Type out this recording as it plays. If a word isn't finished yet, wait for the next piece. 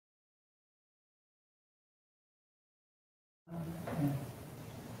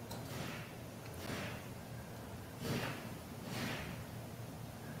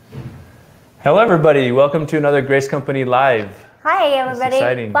Hello, everybody. Welcome to another Grace Company Live. Hi,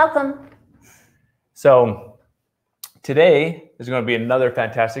 everybody. Welcome. So today is going to be another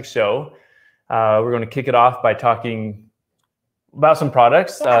fantastic show. We're going to kick it off by talking about some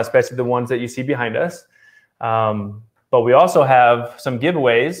products, especially the ones that you see behind us. But we also have some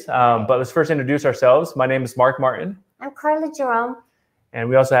giveaways. But let's first introduce ourselves. My name is Mark Martin. I'm Carla Jerome. And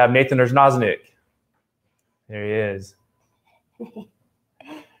we also have Nathan Erznosnik. There he is.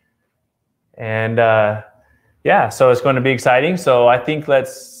 And yeah, so it's going to be exciting. So I think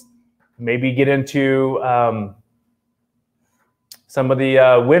let's maybe get into some of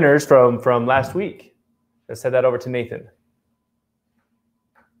the winners from last week. Let's head that over to Nathan.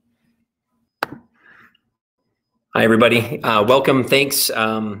 Hi, everybody. Welcome. Thanks.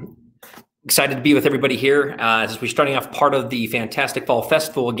 Excited to be with everybody here as we're starting off part of the Fantastic Fall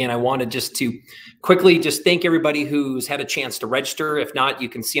Festival. Again, I wanted just to quickly just thank everybody who's had a chance to register. If not, you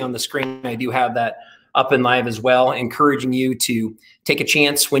can see on the screen, I do have that up and live as well, encouraging you to take a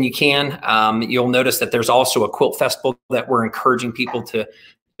chance when you can. You'll notice that there's also a quilt festival that we're encouraging people to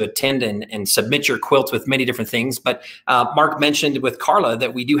attend and submit your quilts with many different things. But Mark mentioned with Carla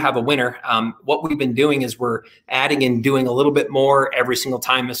that we do have a winner. What we've been doing is we're adding and doing a little bit more every single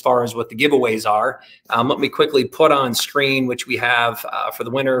time as far as what the giveaways are. Let me quickly put on screen, which we have for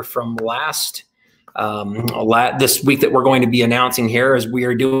the winner from this week that we're going to be announcing here, is we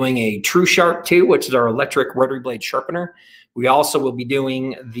are doing a True Sharp 2, which is our electric rotary blade sharpener. We also will be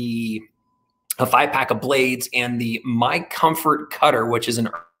doing a 5-pack of blades and the My Comfort cutter, which is an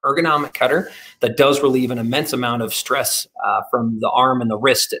ergonomic cutter that does relieve an immense amount of stress from the arm and the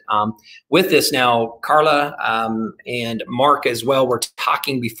wrist. With this now, Carla and Mark as well were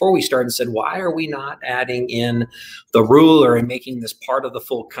talking before we started and said, why are we not adding in the ruler and making this part of the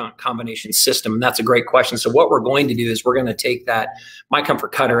full combination system? And that's a great question. So what we're going to do is we're going to take that My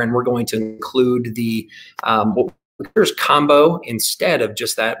Comfort cutter and we're going to include the there's combo instead of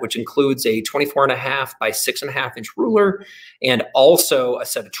just that, which includes a 24.5 by 6.5 inch ruler and also a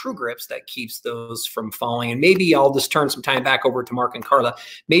set of true grips that keeps those from falling. And maybe I'll just turn some time back over to Mark and Carla.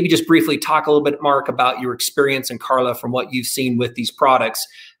 Maybe just briefly talk a little bit, Mark, about your experience, and Carla, from what you've seen with these products,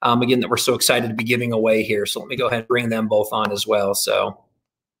 again, that we're so excited to be giving away here. So let me go ahead and bring them both on as well. So.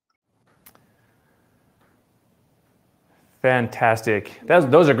 Fantastic.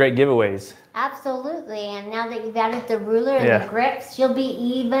 Those are great giveaways. Absolutely. And now that you've added the ruler and the grips, you'll be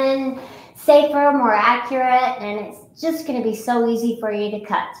even safer, more accurate, and it's just going to be so easy for you to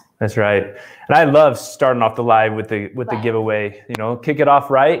cut. That's right. And I love starting off the live with the giveaway. You know, kick it off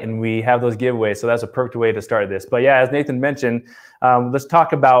right, and we have those giveaways. So that's a perfect way to start this. But yeah, as Nathan mentioned, let's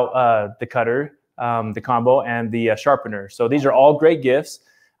talk about the cutter, the combo, and the sharpener. So these are all great gifts.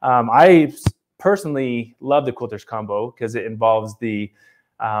 I personally love the quilters combo because it involves the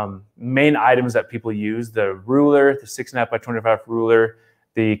main items that people use: the ruler, the 6.5 by 25 ruler,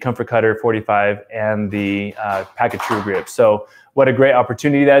 the comfort cutter 45, and the pack of true grips. So what a great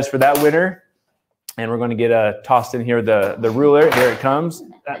opportunity that is for that winner. And we're going to get tossed in here the ruler. Here it comes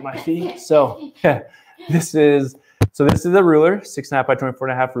at my feet. So this is the ruler, 6.5 by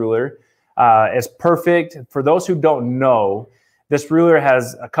 24.5 ruler. It's perfect for those who don't know. This ruler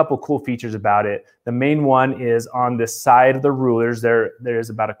has a couple cool features about it. The main one is on the side of the rulers, there's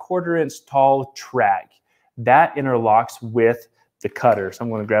about a 1/4 inch tall track that interlocks with the cutter. So I'm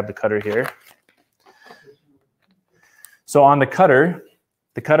going to grab the cutter here. So on the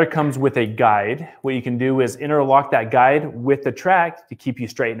cutter comes with a guide. What you can do is interlock that guide with the track to keep you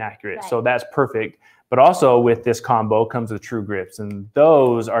straight and accurate. Right. So that's perfect. But also with this combo comes with true grips, and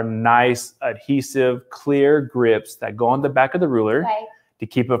those are nice, adhesive, clear grips that go on the back of the ruler to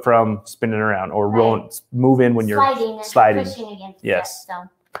keep it from spinning around or move in when you're sliding. Pushing against it, so.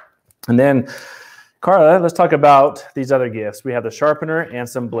 And then, Carla, let's talk about these other gifts. We have the sharpener and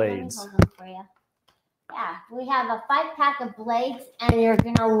some blades. Hold them for you. Yeah, we have a 5-pack of blades, and you're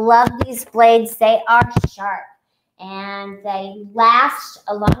gonna love these blades. They are sharp. And they last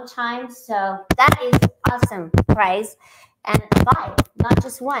a long time, so that is awesome prize. And 5, not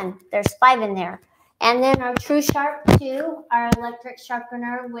just 1. There's 5 in there. And then our True Sharp 2, our electric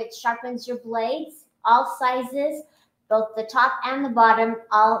sharpener, which sharpens your blades, all sizes, both the top and the bottom,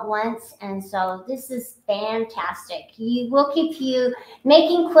 all at once. And so this is fantastic. You will keep you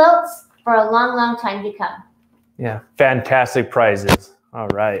making quilts for a long, long time to come. Yeah, fantastic prizes. All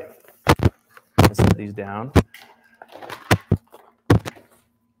right. Let's set these down.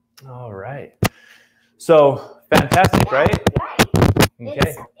 All right. So fantastic, right?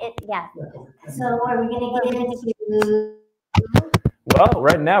 Okay. Yeah. So are we going to get into Well,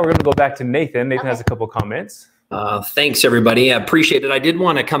 right now we're going to go back to Nathan. Nathan has a couple comments. Thanks, everybody. I appreciate it. I did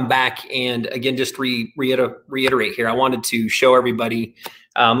want to come back and again, just reiterate here. I wanted to show everybody.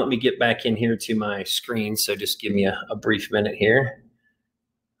 Let me get back in here to my screen. So just give me a brief minute here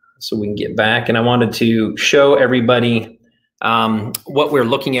so we can get back. And I wanted to show everybody what we're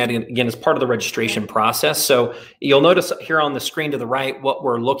looking at, again, as part of the registration process. So you'll notice here on the screen to the right, what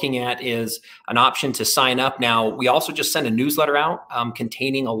we're looking at is an option to sign up. Now, we also just sent a newsletter out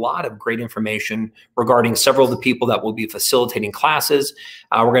containing a lot of great information regarding several of the people that will be facilitating classes.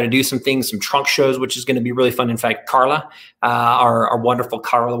 We're going to do some things, some trunk shows, which is going to be really fun. In fact, Carla, our wonderful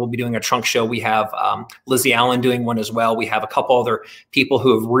Carla, will be doing a trunk show. We have Lizzie Allen doing one as well. We have a couple other people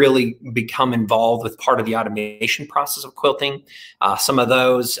who have really become involved with part of the automation process of quilting. Some of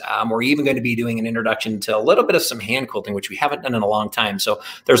those, we're even going to be doing an introduction to a little bit of some hand quilting, which we haven't done in a long time. So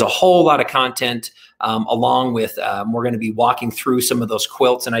there's a whole lot of content along with, we're going to be walking through some of those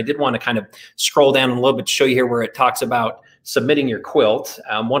quilts. And I did want to kind of scroll down a little bit to show you here where it talks about submitting your quilt.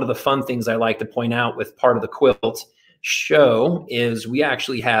 One of the fun things I like to point out with part of the quilt show is we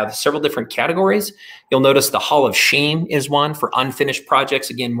actually have several different categories. You'll notice the Hall of Shame is one for unfinished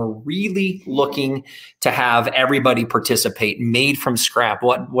projects. Again, we're really looking to have everybody participate, made from scrap.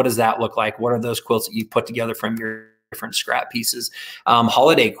 What does that look like? What are those quilts that you put together from your different scrap pieces?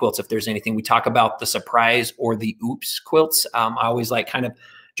 Holiday quilts, if there's anything. We talk about the surprise or the oops quilts. I always like kind of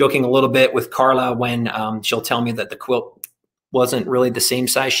joking a little bit with Carla when she'll tell me that the quilt wasn't really the same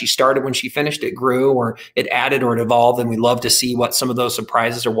size she started when she finished. It grew or it added or it evolved. And we love to see what some of those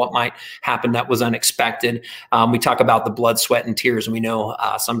surprises or what might happen that was unexpected. We talk about the blood, sweat, and tears. And we know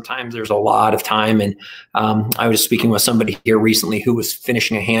sometimes there's a lot of time. And I was speaking with somebody here recently who was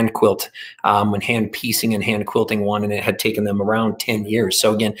finishing a hand quilt when hand piecing and hand quilting one, and it had taken them around 10 years.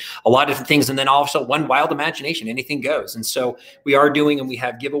 So again, a lot of different things. And then also one wild imagination, anything goes. And so we are doing, and we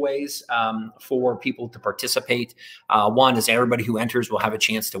have giveaways for people to participate. One is everybody who enters will have a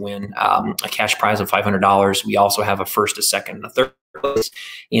chance to win a cash prize of $500. We also have a first, a second, and a third place.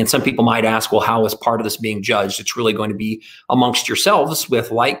 And some people might ask, well, how is part of this being judged? It's really going to be amongst yourselves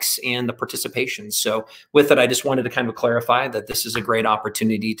with likes and the participation. So with it, I just wanted to kind of clarify that this is a great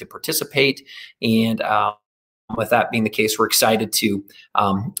opportunity to participate. And with that being the case, we're excited to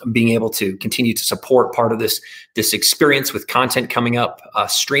being able to continue to support part of this experience with content coming up,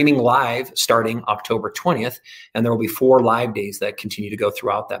 streaming live starting October 20th. And there will be 4 live days that continue to go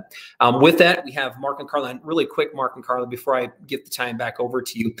throughout that. With that, we have Mark and Carla. And really quick, Mark and Carla, before I give the time back over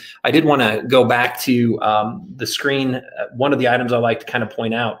to you, I did want to go back to the screen. One of the items I like to kind of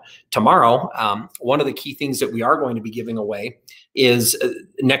point out tomorrow, one of the key things that we are going to be giving away is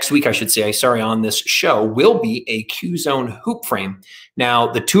next week, I should say, sorry, on this show will be a Q-Zone hoop frame. Now,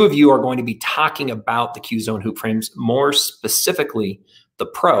 the two of you are going to be talking about the Q-Zone hoop frames, more specifically the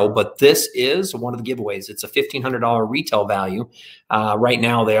Pro, but this is one of the giveaways. It's a $1,500 retail value. Right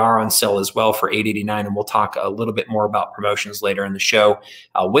now, they are on sale as well for $889, and we'll talk a little bit more about promotions later in the show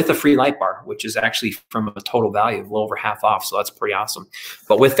with a free light bar, which is actually from a total value of a little over half off, so that's pretty awesome.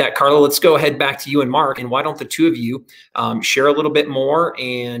 But with that, Carla, let's go ahead back to you and Mark, and why don't the two of you share a little bit more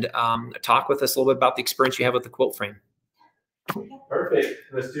and talk with us a little bit about the experience you have with the quilt frame. Perfect.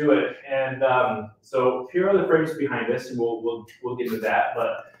 Let's do it. And so here are the frames behind us, and we'll get into that.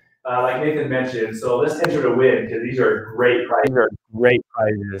 But like Nathan mentioned, so let's enter to win, because these are great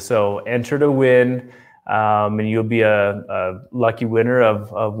prizes. So enter to win, and you'll be a lucky winner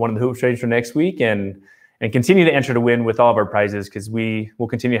of one of the hoop frames for next week, and continue to enter to win with all of our prizes, because we will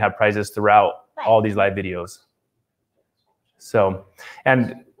continue to have prizes throughout all these live videos. So,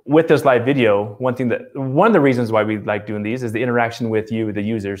 and with this live video, one of the reasons why we like doing these is the interaction with you, the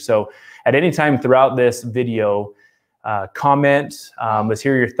users. So at any time throughout this video, comment, let's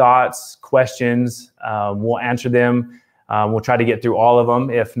hear your thoughts, questions, we'll answer them. We'll try to get through all of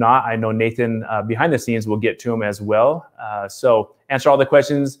them. If not, I know Nathan behind the scenes will get to them as well. So answer all the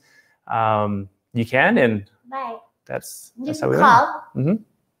questions you can, and that's how we call. Mm-hmm.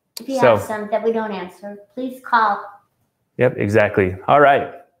 If you have some that we don't answer, please call. Yep, exactly. All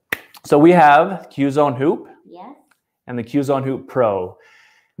right. So we have Q-Zone Hoop and the Q-Zone Hoop Pro.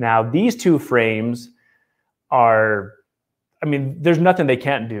 Now, these two frames are, I mean, there's nothing they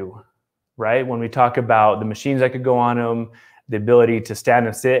can't do, right? When we talk about the machines that could go on them, the ability to stand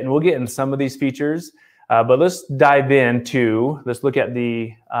and sit, and we'll get in some of these features, but let's dive into, let's look at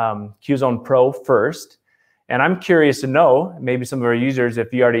the Q-Zone Pro first. And I'm curious to know, maybe some of our users,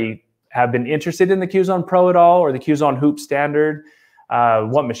 if you already have been interested in the Q-Zone Pro at all, or the Q-Zone Hoop Standard.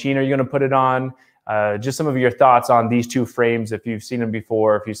 What machine are you going to put it on? Just some of your thoughts on these two frames. If you've seen them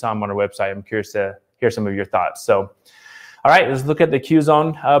before, if you saw them on our website, I'm curious to hear some of your thoughts. So All right, let's look at the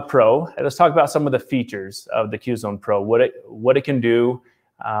Q-Zone Pro. And let's talk about some of the features of the Q-Zone Pro, what it can do.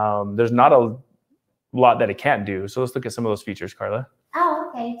 There's not a lot that it can't do. So let's look at some of those features, Carla. Oh,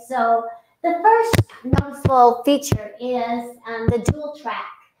 okay. So the first noticeable feature is the dual track.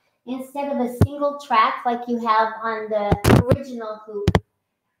 Instead of a single track like you have on the original hoop,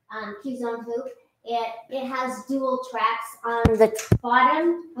 Q-Zone hoop, it has dual tracks on the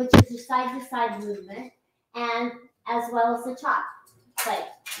bottom, which is your side-to-side movement, and as well as the top plate,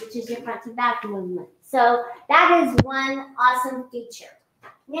 which is your front-to-back movement. So that is one awesome feature.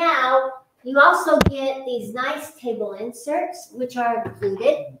 Now, you also get these nice table inserts, which are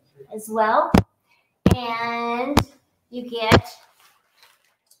included as well. And you get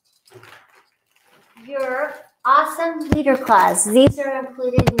your awesome leader claws. These are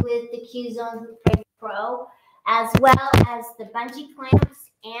included with the Q-Zone Pro, as well as the bungee clamps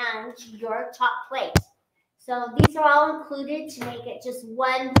and your top plate. So these are all included to make it just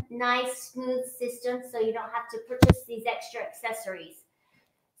one nice, smooth system, so you don't have to purchase these extra accessories.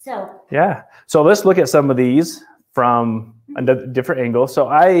 So yeah, so let's look at some of these from a different angle. So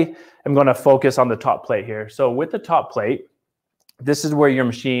I am going to focus on the top plate here. So with the top plate, this is where your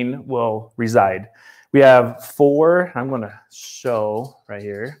machine will reside. We have 4, I'm going to show right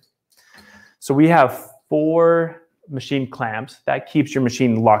here. So we have 4 machine clamps that keeps your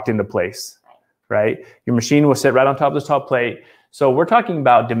machine locked into place, right? Your machine will sit right on top of this top plate. So we're talking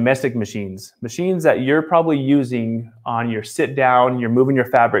about domestic machines that you're probably using on your sit down, you're moving your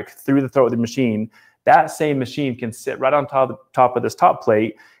fabric through the throat of the machine. That same machine can sit right on top of this top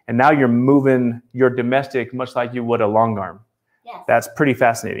plate, and now you're moving your domestic much like you would a long arm. yes. That's pretty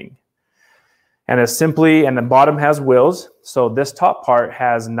fascinating. And the bottom has wheels. So this top part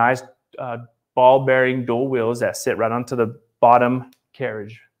has nice ball bearing dual wheels that sit right onto the bottom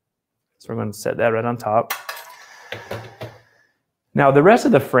carriage. So we're going to set that right on top. Now, the rest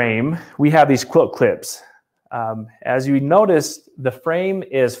of the frame, we have these quilt clips. As you notice, the frame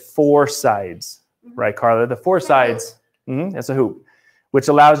is 4 sides, right, Carla? The 4 sides, it's a hoop, which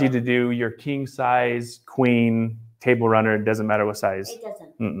allows you to do your king size, queen, table runner. It doesn't matter what size. It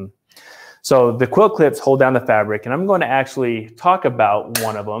doesn't. So the quilt clips hold down the fabric, and I'm going to actually talk about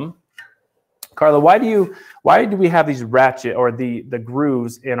one of them. Carla, why do we have these ratchet or the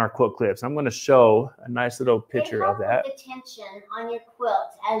grooves in our quilt clips? I'm going to show a nice little picture of that. The tension on your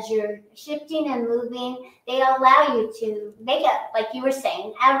quilt as you're shifting and moving, they allow you to make it, like you were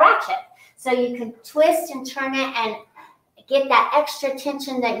saying, a ratchet. So you can twist and turn it and get that extra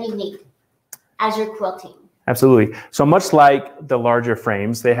tension that you need as you're quilting. Absolutely. So much like the larger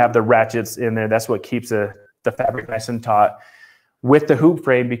frames, they have the ratchets in there. That's what keeps the fabric nice and taut. With the hoop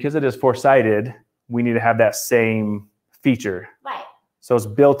frame, because it is 4-sided, we need to have that same feature. Right. So it's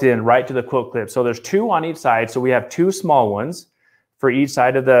built in right to the quilt clip. So there's 2 on each side. So we have 2 small ones for each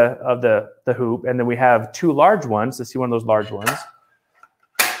side of the hoop, and then we have 2 large ones. Let's see one of those large ones.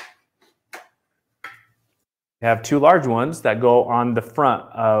 We have 2 large ones that go on the front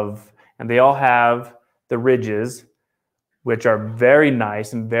of, and they all have the ridges, which are very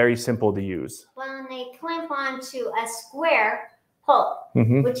nice and very simple to use. Well, and they clamp onto a square pole,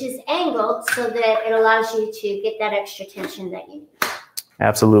 which is angled so that it allows you to get that extra tension that you need.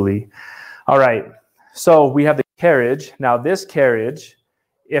 Absolutely. All right. So we have the carriage. Now this carriage,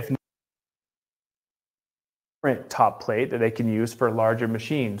 if different top plate that they can use for larger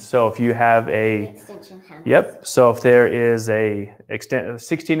machines. So if you have extension handles. Yep. So if there is a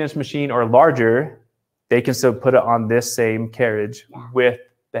 16-inch machine or larger, they can still put it on this same carriage with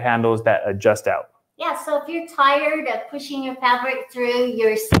the handles that adjust out. Yeah, so if you're tired of pushing your fabric through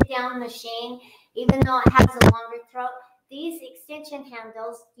your sit-down machine, even though it has a longer throat, these extension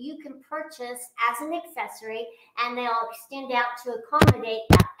handles you can purchase as an accessory, and they'll extend out to accommodate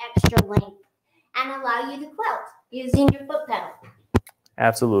that extra length and allow you to quilt using your foot pedal.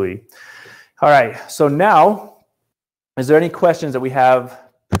 Absolutely. All right, so now, is there any questions that we have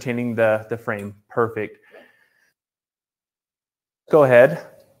pertaining the frame? Perfect. Go ahead.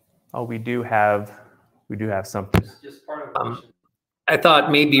 Oh, we do have something. Just part of I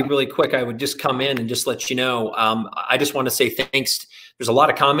thought maybe really quick, I would just come in and just let you know. I just want to say thanks. There's a lot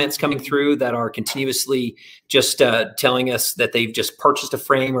of comments coming through that are continuously just telling us that they've just purchased a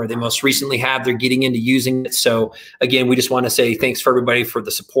frame or they most recently have, they're getting into using it. So again, we just want to say thanks for everybody for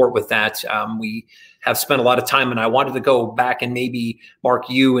the support with that. We have spent a lot of time. And I wanted to go back and maybe, Mark,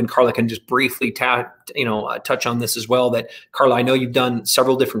 you and Carla can just briefly touch on this as well. That Carla, I know you've done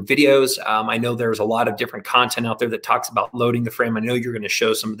several different videos. I know there's a lot of different content out there that talks about loading the frame. I know you're going to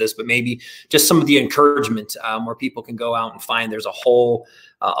show some of this, but maybe just some of the encouragement where people can go out and find. There's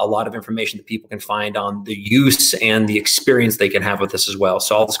a lot of information that people can find on the use and the experience they can have with this as well.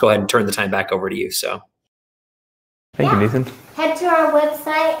 So I'll just go ahead and turn the time back over to you. So. Thank you, Nathan. Head to our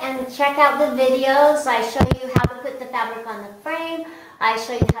website and check out the videos. I show you how to put the fabric on the frame. I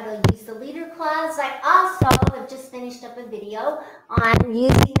show you how to use the leader cloths. I also have just finished up a video on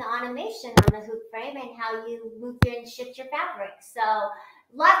using the automation on the hoop frame and how you move and shift your fabric. So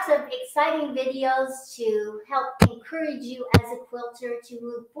lots of exciting videos to help encourage you as a quilter to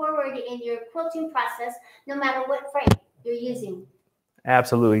move forward in your quilting process, no matter what frame you're using.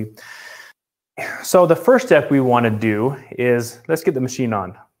 Absolutely. So the first step we want to do is let's get the machine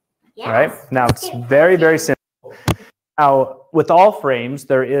on. Yes. All right. Now it's very, very simple. Now with all frames,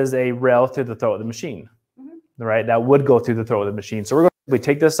 there is a rail through the throat of the machine, right? That would go through the throat of the machine. So we're going to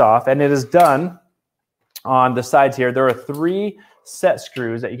take this off, and it is done on the sides here. There are 3 set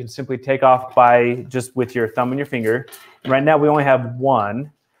screws that you can simply take off by just with your thumb and your finger. Right now we only have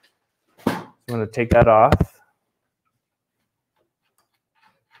 1. So I'm going to take that off.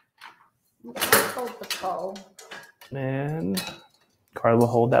 Hold the pole. And Carla will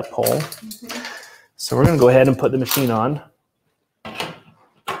hold that pole. So we're going to go ahead and put the machine on.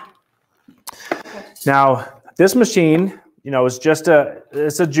 Now this machine, is just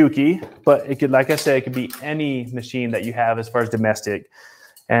it's a Juki, but it could, like I said, it could be any machine that you have as far as domestic.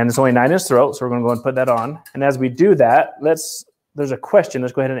 And it's only 9-inch throat, so we're going to go and put that on. And as we do that, there's a question.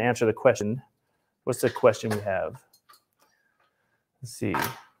 Let's go ahead and answer the question. What's the question we have? Let's see.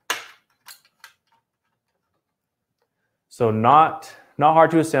 So not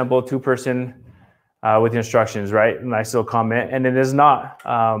hard to assemble, 2-person with the instructions, right? Nice little comment. And it is not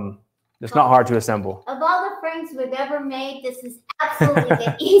it's not hard to assemble. Of all the frames we've ever made, this is absolutely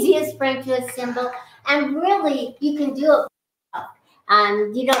the easiest frame to assemble. And really, you can do it.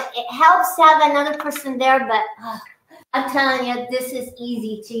 It helps to have another person there, but I'm telling you, this is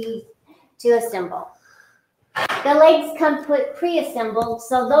easy to assemble. The legs come pre-assembled,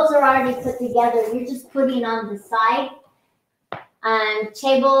 so those are already put together. You're just putting on the side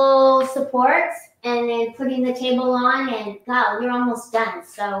table supports, and then putting the table on, and wow, you're almost done.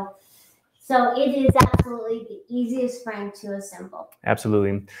 So it is absolutely the easiest frame to assemble.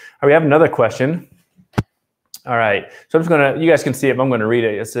 Absolutely. All right, we have another question. All right, so I'm just you guys can see it, but I'm gonna read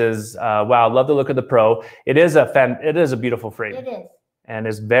it. It says, wow, love the look of the Pro. It is a beautiful frame. It is. And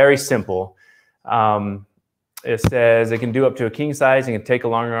it's very simple. It says it can do up to a king size and can take a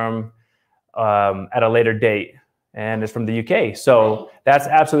long arm at a later date. And it's from the UK. So that's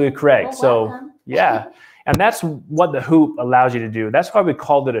absolutely correct. Well, so welcome. yeah, and that's what the hoop allows you to do. That's why we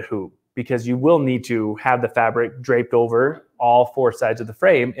called it a hoop, because you will need to have the fabric draped over all 4 sides of the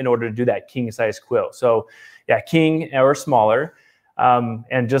frame in order to do that king size quilt. So yeah, king or smaller.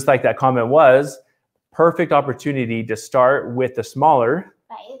 And just like that comment was, perfect opportunity to start with the smaller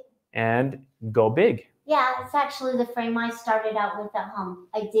and go big. Yeah, it's actually the frame I started out with at home.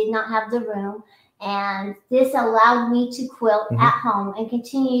 I did not have the room, and this allowed me to quilt at home and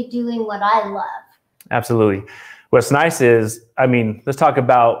continue doing what I love. Absolutely. What's nice is, let's talk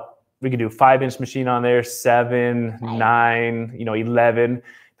about, we could do 5-inch machine on there, 7, 9, 11.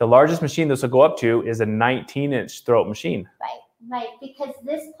 The largest machine this will go up to is a 19-inch throat machine. Right, because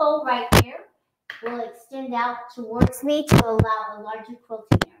this pole right here will extend out towards me to allow a larger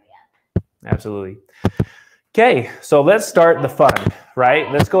quilting area. Absolutely. Okay, so let's start the fun,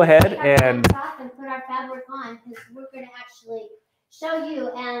 right? Let's go ahead and put our fabric on, because we're going to actually show you.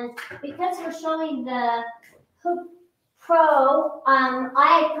 And because we're showing the Hoop Pro,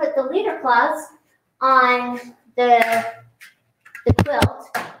 I put the leader cloths on the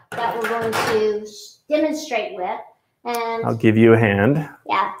quilt that we're going to demonstrate with. And I'll give you a hand.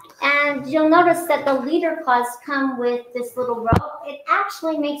 Yeah, and you'll notice that the leader cloths come with this little rope. It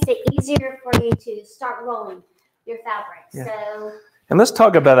actually makes it easier for you to start rolling your fabric. Yeah. So, and let's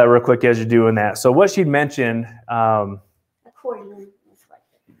talk about that real quick as you're doing that. So what she mentioned, accordion.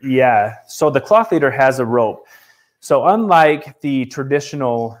 Yeah, so the cloth leader has a rope. So unlike the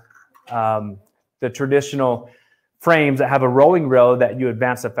traditional frames that have a rolling rail that you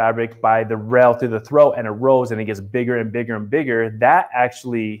advance the fabric by the rail through the throat and it rolls and it gets bigger and bigger and bigger, that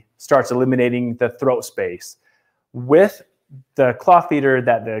actually starts eliminating the throat space. With the cloth leader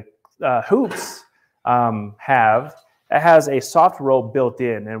that the hoops have, it has a soft rope built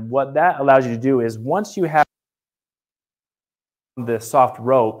in. And what that allows you to do is once you have the soft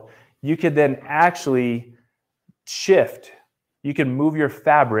rope, you could then actually shift. You can move your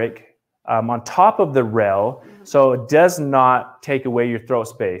fabric on top of the rail so it does not take away your throat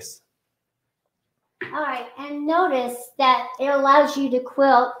space. All right, and notice that it allows you to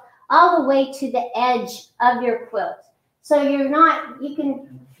quilt all the way to the edge of your quilt. So you're not, you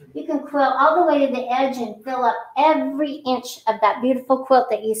can quilt all the way to the edge and fill up every inch of that beautiful quilt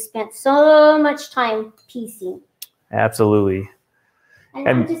that you spent so much time piecing. Absolutely. And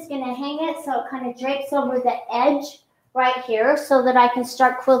I'm just going to hang it so it kind of drapes over the edge right here so that I can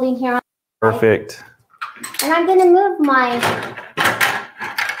start quilting here on the Perfect. side. And I'm going to move my...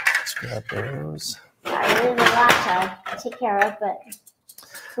 Let's grab those. Sorry, there's a lot to take care of, but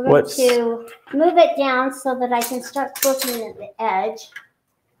we're going to move it down so that I can start quilting at the edge.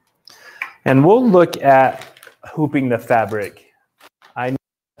 And we'll look at hooping the fabric. I know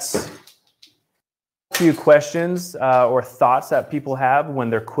that's a few questions or thoughts that people have when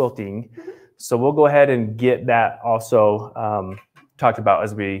they're quilting. So we'll go ahead and get that also talked about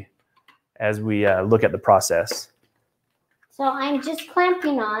as we look at the process. So I'm just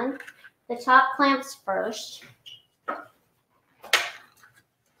clamping on the top clamps first.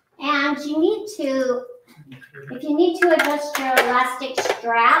 And you need to, if you need to adjust your elastic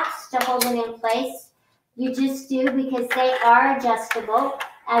straps to hold them in place, you just do, because they are adjustable.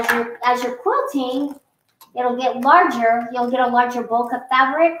 As you're quilting, it'll get larger. You'll get a larger bulk of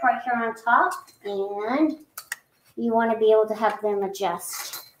fabric right here on top, and you want to be able to have them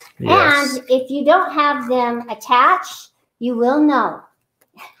adjust. Yes. And if you don't have them attached, you will know,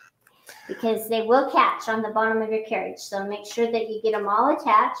 because they will catch on the bottom of your carriage. So make sure that you get them all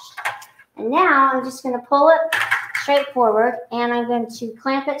attached. And now I'm just going to pull it straight forward, and I'm going to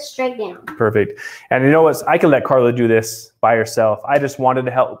clamp it straight down. Perfect. And you know what? I could let Carla do this by herself. I just wanted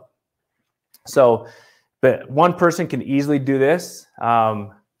to help. So, but one person can easily do this.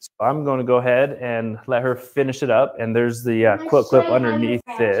 So I'm going to go ahead and let her finish it up. And there's the quilt clip underneath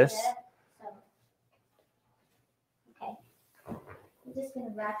this. Okay. I'm just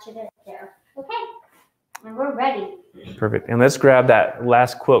going to ratchet it there. Okay. And we're ready. Perfect. And let's grab that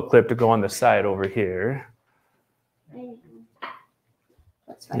last quilt clip to go on the side over here.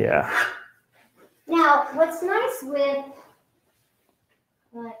 That's right. Yeah. Now, what's nice with,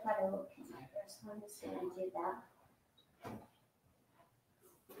 well, I got a little pin right there, so I'm just going to do that.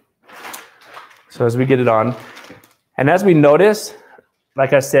 So as we get it on, and as we notice,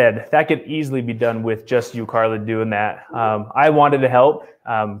 like I said, that could easily be done with just you, Carla, doing that. I wanted to help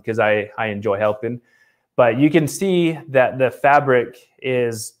because I enjoy helping. But you can see that the fabric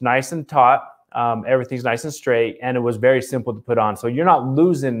is nice and taut. Everything's nice and straight, and it was very simple to put on. So you're not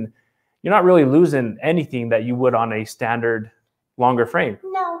really losing anything that you would on a standard longer frame.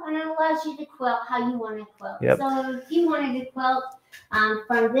 No, and it allows you to quilt how you want to quilt. Yep. So if you wanted to quilt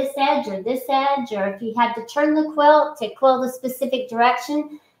from this edge, or if you had to turn the quilt to quilt a specific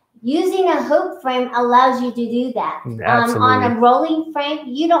direction, using a hoop frame allows you to do that. Absolutely. On a rolling frame,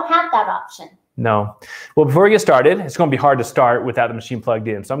 you don't have that option. No. Well, before we get started, it's going to be hard to start without the machine plugged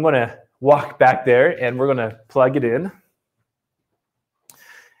in. So I'm going to walk back there, and we're going to plug it in.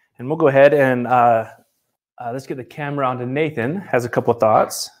 And we'll go ahead and let's get the camera onto Nathan. Has a couple of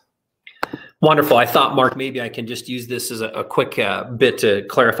thoughts. Wonderful. I thought, Mark, maybe I can just use this as a quick bit to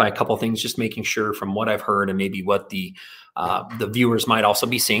clarify a couple of things, just making sure from what I've heard and maybe what the viewers might also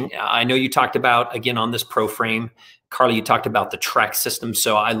be seeing. I know you talked about, again, on this Pro frame, Carly, you talked about the track system.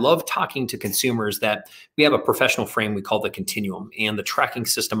 So I love talking to consumers that we have a professional frame we call the Continuum, and the tracking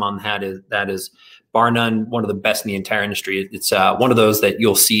system on that is bar none one of the best in the entire industry. It's one of those that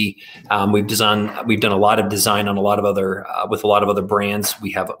you'll see. We've done a lot of design on a lot of other with a lot of other brands.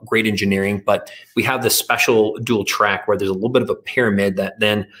 We have great engineering, but we have this special dual track where there's a little bit of a pyramid that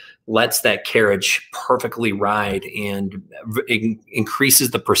then lets that carriage perfectly ride and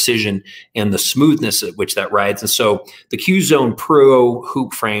increases the precision and the smoothness at which that rides. And so the Q-Zone Pro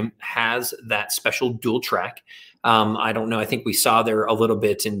hoop frame has that special dual track. I don't know. I think we saw there a little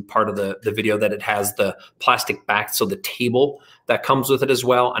bit in part of the video that it has the plastic back, so the table that comes with it as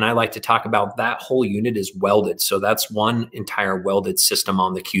well. And I like to talk about that whole unit is welded. So that's one entire welded system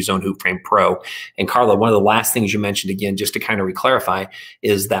on the Q-Zone Hoop Frame Pro. And Carla, one of the last things you mentioned, again, just to kind of reclarify,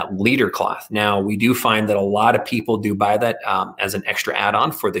 is that leader cloth. Now, we do find that a lot of people do buy that as an extra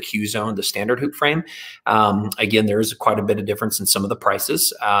add-on for the Q-Zone, the standard hoop frame. Again, there is quite a bit of difference in some of the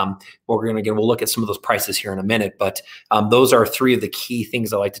prices. We'll look at some of those prices here in a minute, but those are three of the key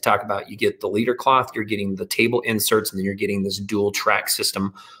things I like to talk about. You get the leader cloth, you're getting the table inserts, and then you're getting this dual dual track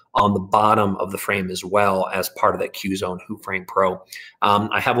system on the bottom of the frame as well as part of that Q-Zone Hoop Frame Pro.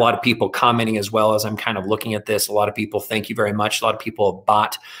 I have a lot of people commenting as well as I'm kind of looking at this. A lot of people, thank you very much. A lot of people have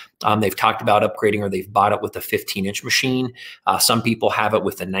bought, they've talked about upgrading, or they've bought it with a 15-inch machine. Some people have it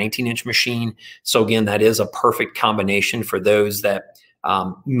with a 19-inch machine. So again, that is a perfect combination for those that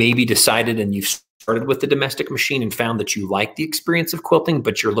maybe decided and you've started with the domestic machine and found that you like the experience of quilting,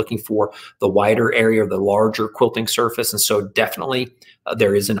 but you're looking for the wider area or the larger quilting surface. And so definitely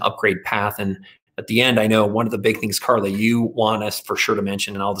there is an upgrade path. And at the end, I know one of the big things, Carla, you want us for sure to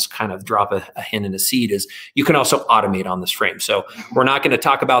mention, and I'll just kind of drop a hint and a seed, is you can also automate on this frame. So we're not going to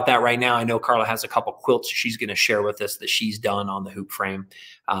talk about that right now. I know Carla has a couple quilts she's going to share with us that she's done on the hoop frame.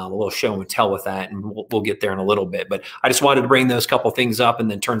 A little show and tell with that, and we'll get there in a little bit. But I just wanted to bring those couple things up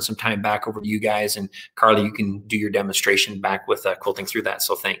and then turn some time back over to you guys. And Carla, you can do your demonstration back with quilting through that.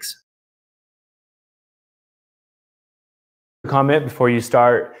 So thanks. Comment before you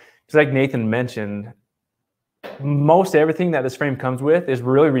start. Just like Nathan mentioned, most everything that this frame comes with is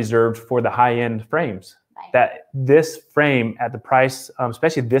really reserved for the high-end frames. Right. That this frame at the price,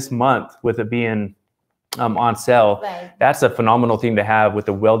 especially this month with it being on sale, right, that's a phenomenal thing to have with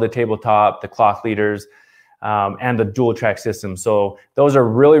the welded tabletop, the cloth leaders, and the dual track system. So those are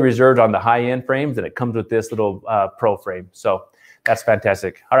really reserved on the high-end frames, and it comes with this little pro frame. So that's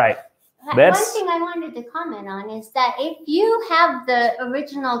fantastic. All right. One thing I wanted to comment on is that if you have the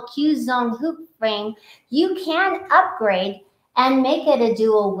original Q-Zone hoop frame, you can upgrade and make it a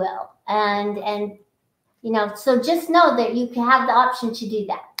dual wheel. And you know, so just know that you can have the option to do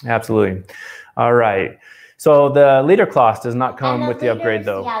that. Absolutely. All right. So the leader cloths does not come with the upgrade,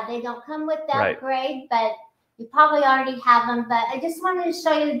 though. Yeah, they don't come with the upgrade, but you probably already have them. But I just wanted to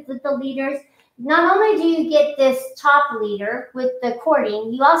show you that the leaders, not only do you get this top leader with the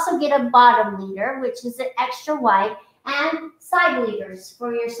cording, you also get a bottom leader, which is an extra wide, and side leaders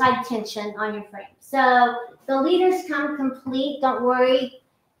for your side tension on your frame. So the leaders come complete. Don't worry.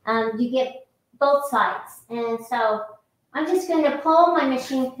 You get both sides. And so I'm just going to pull my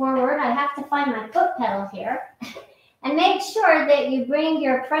machine forward. I have to find my foot pedal here. And make sure that you bring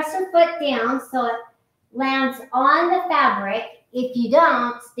your presser foot down so it lands on the fabric. If you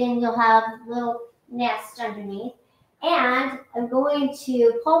don't, then you'll have a little nest underneath. And I'm going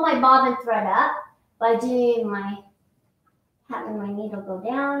to pull my bobbin thread up by doing having my needle go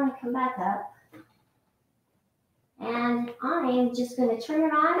down and come back up. And I'm just going to turn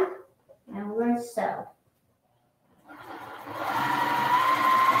it on and we're going to sew.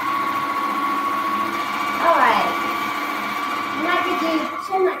 All right. I'm not going to do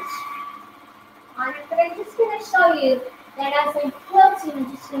too much on it, but I'm just going to show you that as I'm quilting,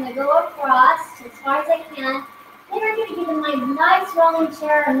 I'm just going to go across as far as I can. Then I'm going to give it my nice rolling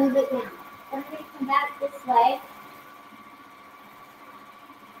chair and move it down. Then I'm going to come back this way.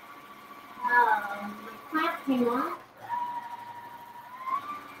 My clamp came off.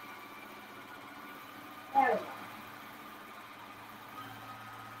 There we go.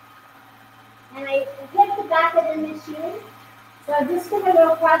 And I hit the back of the machine. So I'm just going to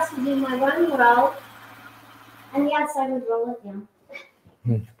go across to do my one row. And yes, I would roll it down.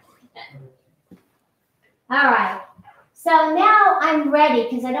 All right. So now I'm ready,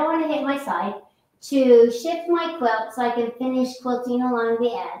 because I don't want to hit my side, to shift my quilt so I can finish quilting along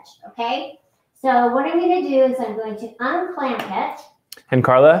the edge. Okay? So what I'm going to do is I'm going to unclamp it. And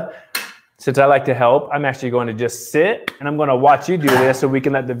Carla, since I like to help, I'm actually going to just sit and I'm going to watch you do this so we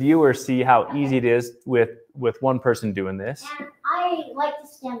can let the viewers see how easy it is with one person doing this. And I like to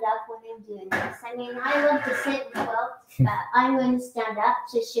stand up when I'm doing this. I mean, I love to sit and quilt, but I'm going to stand up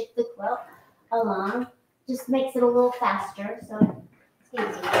to shift the quilt along. Just makes it a little faster, so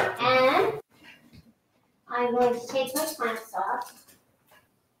it's easy. And I'm going to take my clamps off.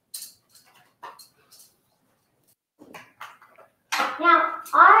 Now,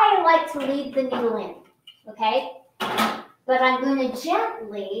 I like to leave the needle in, okay? But I'm going to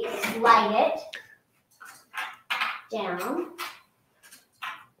gently slide it down.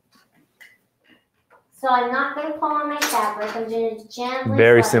 So I'm not going to pull on my fabric. I'm going to gently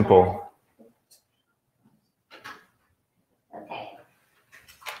Very simple. Okay.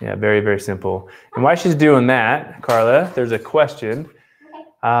 Yeah, very, very simple. And while she's doing that, Carla, there's a question.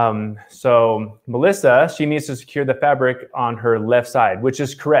 So Melissa, she needs to secure the fabric on her left side, which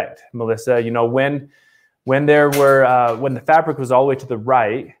is correct, Melissa. You know, when the fabric was all the way to the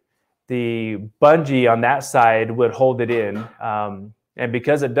right, the bungee on that side would hold it in. And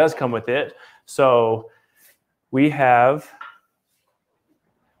because it does come with it, so we have,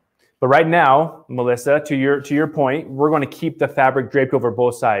 but right now, Melissa, to your point, we're going to keep the fabric draped over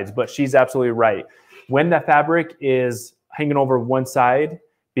both sides, but she's absolutely right. When the fabric is hanging over one side,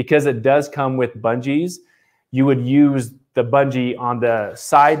 because it does come with bungees, you would use the bungee on the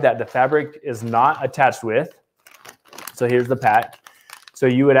side that the fabric is not attached with. So here's the pack. So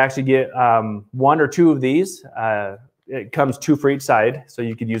you would actually get 1 or 2 of these. It comes 2 for each side, so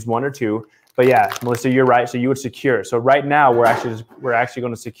you could use 1 or 2. But yeah, Melissa, you're right. So you would secure. So right now we're actually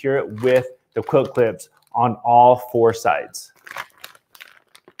going to secure it with the quilt clips on all 4 sides.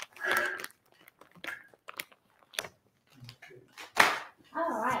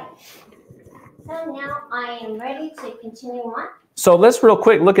 All right. So now I am ready to continue on. So let's real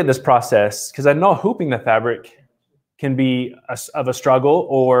quick look at this process, because I know hooping the fabric can be of a struggle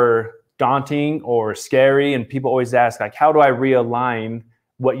or daunting or scary. And people always ask, like, how do I realign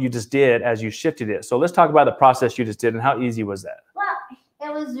what you just did as you shifted it? So let's talk about the process you just did and how easy was that? Well,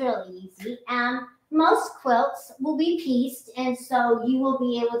 it was really easy. Most quilts will be pieced, and so you will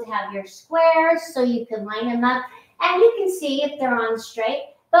be able to have your squares so you can line them up and you can see if they're on straight.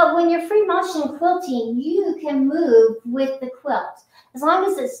 But when you're free motion quilting, you can move with the quilt. As long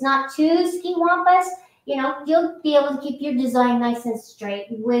as it's not too ski-wampus, you know, you'll be able to keep your design nice and straight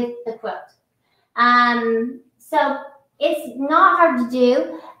with the quilt. So it's not hard to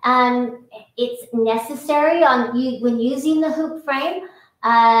do. It's necessary when using the hoop frame,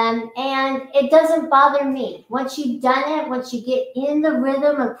 and it doesn't bother me. Once you've done it, once you get in the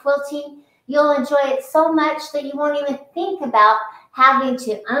rhythm of quilting, you'll enjoy it so much that you won't even think about having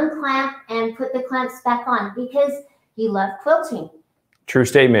to unclamp and put the clamps back on, because you love quilting. True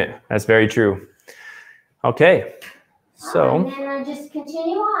statement. That's very true. Okay, so. And then I'll just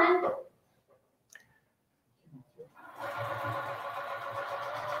continue on.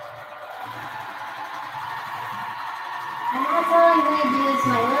 And that's all I'm going to do is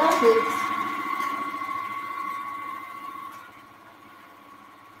my little hoops.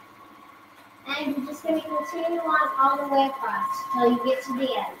 And you're just going to continue on all the way across until you get to the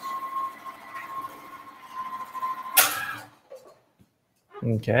edge.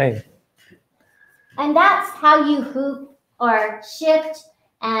 Okay. And that's how you hoop or shift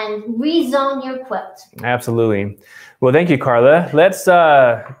and rezone your quilt. Absolutely. Well, thank you, Carla. Let's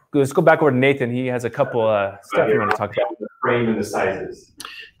go back over to Nathan. He has a couple stuff you want to talk about. The frame and the sizes.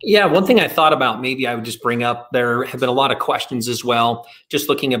 Yeah, one thing I thought about, maybe I would just bring up, there have been a lot of questions as well, just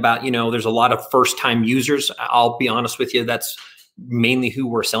looking about, there's a lot of first-time users. I'll be honest with you, that's mainly who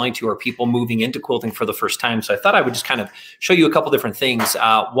we're selling to, are people moving into quilting for the first time. So I thought I would just kind of show you a couple different things.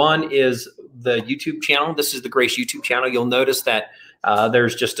 One is the YouTube channel. This is the Grace YouTube channel. You'll notice that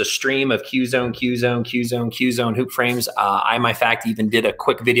there's just a stream of Q-zone, Q-zone, Q-zone, Q-zone hoop frames. I, in fact, even did a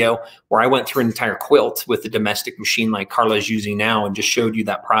quick video where I went through an entire quilt with the domestic machine like Carla is using now and just showed you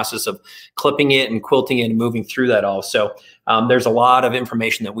that process of clipping it and quilting it and moving through that all. So there's a lot of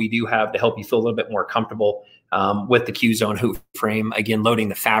information that we do have to help you feel a little bit more comfortable with the Q-zone hoop frame. Again, loading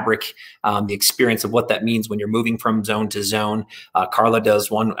the fabric, the experience of what that means when you're moving from zone to zone. Carla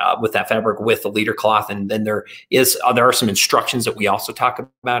does one with that fabric with the leader cloth, and then there are some instructions that we also talk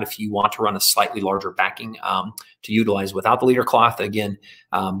about if you want to run a slightly larger backing to utilize without the leader cloth. Again,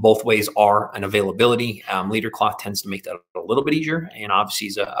 both ways are an availability. Leader cloth tends to make that a little bit easier, and obviously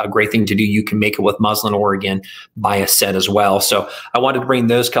is a great thing to do. You can make it with muslin or, again, buy a set as well. So I wanted to bring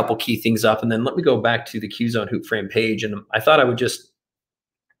those couple key things up, and then let me go back to the Q-zone hoop frame page. And I thought I would just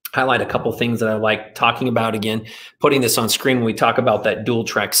highlight a couple things that I like talking about. Again, putting this on screen when we talk about that dual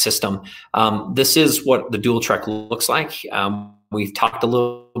track system. This is what the dual track looks like. We've talked a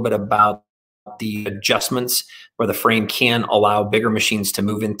little bit about the adjustments where the frame can allow bigger machines to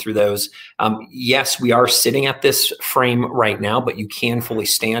move in through those. Yes, we are sitting at this frame right now, but you can fully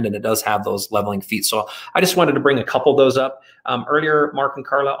stand, and it does have those leveling feet. So I just wanted to bring a couple of those up. Earlier, Mark and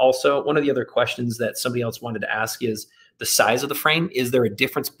Carla, also, one of the other questions that somebody else wanted to ask is the size of the frame. Is there a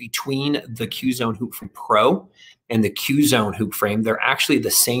difference between the Q-zone hoop frame Pro and the Q-zone hoop frame? They're actually the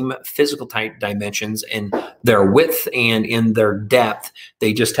same physical type dimensions in their width and in their depth.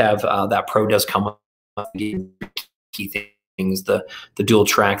 They just have that Pro does come with key things, the dual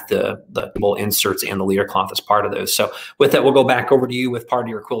track, the cable inserts, and the leader cloth as part of those. So with that, we'll go back over to you with part of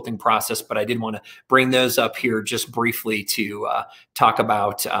your quilting process, but I did want to bring those up here just briefly to talk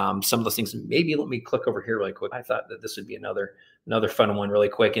about some of those things. Maybe let me click over here really quick. I thought that this would be another another fun one really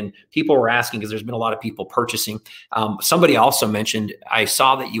quick. And people were asking, because there's been a lot of people purchasing. Somebody also mentioned, I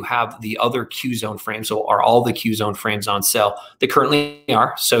saw that you have the other Q-Zone frames. So are all the Q-Zone frames on sale? They currently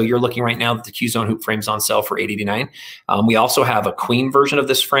are. So you're looking right now that the Q-Zone hoop frame's on sale for $889. We also have a Queen version of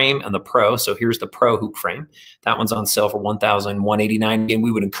this frame and the Pro. So here's the Pro hoop frame. That one's on sale for $1,189. Again,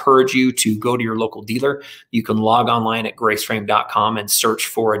 we would encourage you to go to your local dealer. You can log online at graceframe.com and search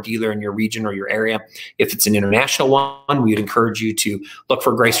for a dealer in your region or your area. If it's an international one, we would encourage you to look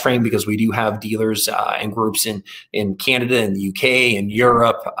for Grace Frame, because we do have dealers and groups in Canada and the UK and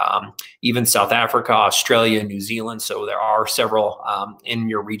Europe, even South Africa, Australia, New Zealand. So there are several in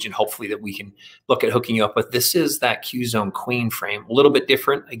your region, hopefully, that we can look at hooking you up with. This is that Q-Zone Queen frame, a little bit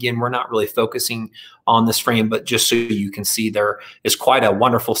different. Again, we're not really focusing on this frame, but just so you can see, there is quite a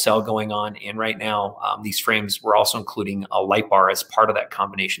wonderful sale going on. And right now, these frames, we're also including a light bar as part of that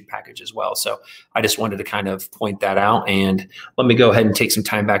combination package as well. So I just wanted to kind of point that out. And let me go ahead and take some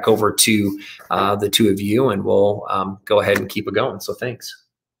time back over to the two of you, and we'll go ahead and keep it going. So thanks.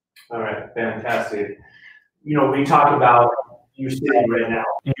 All right, fantastic. You know, we talk about you sitting right now.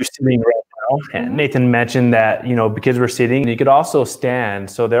 You're sitting right now. And Nathan mentioned that, you know, because we're sitting, you could also stand.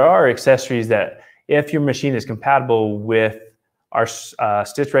 So there are accessories that, if your machine is compatible with our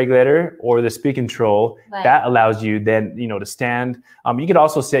stitch regulator or the speed control, right, that allows you then, you know, to stand. You could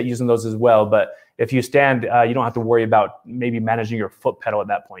also sit using those as well, but if you stand, you don't have to worry about maybe managing your foot pedal at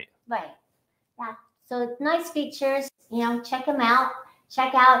that point. Right. Yeah. So nice features. You know, check them out.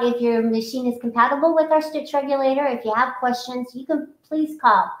 Check out if your machine is compatible with our stitch regulator. If you have questions, you can please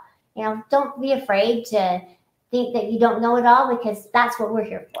call. You know, don't be afraid to think that you don't know it all, because that's what we're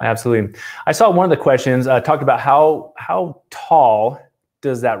here for. Absolutely. I saw one of the questions talked about how tall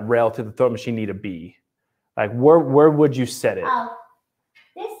does that rail to the throat machine need to be? Like where would you set it?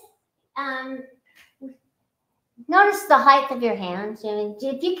 Notice the height of your hand. And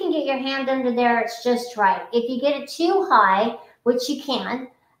if you can get your hand under there, it's just right. If you get it too high, which you can,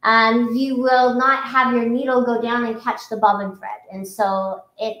 you will not have your needle go down and catch the bobbin thread. And so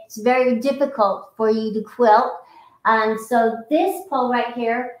it's very difficult for you to quilt. So this pole right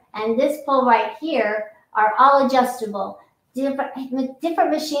here and this pole right here are all adjustable.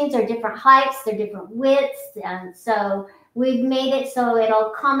 Different machines are different heights, they're different widths. And so we've made it so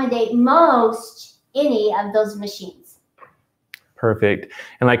it'll accommodate any of those machines. Perfect.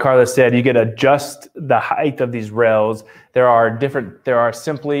 And like Carla said, you get to adjust the height of these rails. There are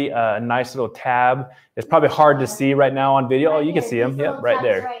simply a nice little tab. It's probably hard to see right now on video. Oh, you can see them. Yep, right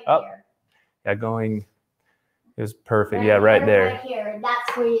there. Oh, yeah, going is perfect. Yeah, right there. Right here.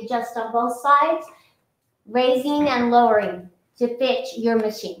 That's where you adjust on both sides, raising and lowering to fit your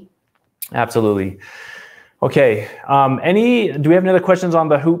machine. Absolutely. Okay. Do we have any other questions on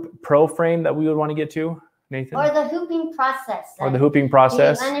the Hoop Pro frame that we would want to get to, Nathan? Or the hooping process. Or the hooping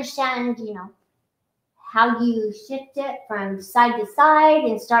process. You understand, you know, how you shift it from side to side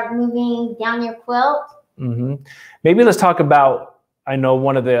and start moving down your quilt. Mm-hmm. Maybe let's talk about, I know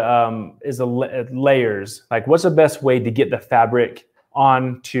one of the is the layers. Like, what's the best way to get the fabric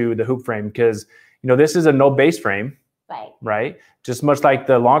onto the hoop frame? Because, you know, this is a no base frame. Right? Just much like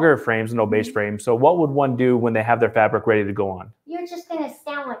the longer frames, no base frame. So what would one do when they have their fabric ready to go on? You're just going to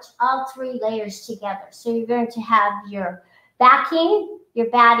sandwich all three layers together. So you're going to have your backing, your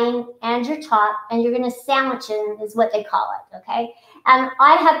batting, and your top, and you're going to sandwich it, is what they call it, okay? And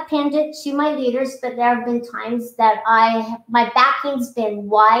I have pinned it to my leaders, but there have been times that my backing's been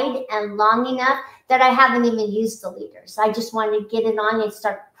wide and long enough that I haven't even used the leaders. I just wanted to get it on and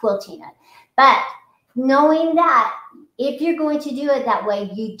start quilting it. But knowing that, if you're going to do it that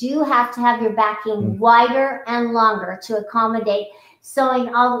way, you do have to have your backing wider and longer to accommodate quilting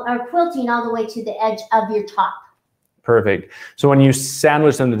all the way to the edge of your top. Perfect. So when you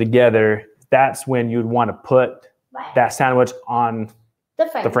sandwich them together, that's when you'd want to put that sandwich on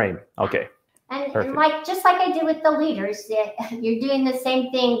the frame. Okay. And just like I did with the leaders, you're doing the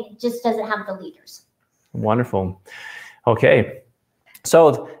same thing, it just doesn't have the leaders. Wonderful. Okay.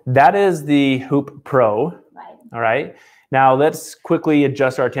 So that is the Hoop Pro. All right. Now let's quickly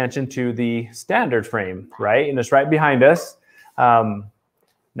adjust our attention to the standard frame, right? And it's right behind us.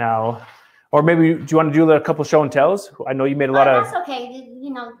 Now, or maybe do you want to do a couple show and tells? I know you made a lot of. That's okay.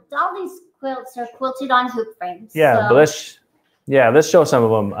 You know, all these quilts are quilted on hoop frames. Yeah, so. But let's show some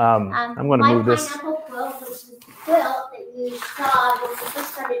of them. I'm going to move this. My pineapple quilt, which is the quilt that you saw when we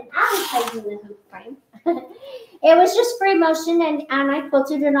first started advertising the hoop frame. It was just free motion, and I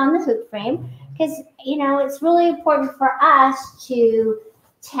quilted it on the hoop frame. Because, you know, it's really important for us to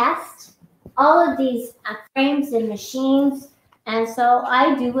test all of these frames and machines And so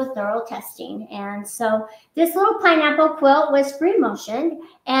I do a thorough testing. And so this little pineapple quilt was free motion,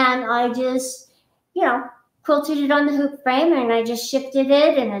 and I just, quilted it on the hoop frame, and I just shifted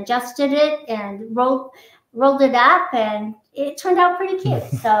it and adjusted it and rolled it up, and it turned out pretty cute.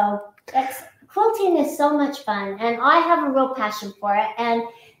 So quilting is so much fun, and I have a real passion for it. And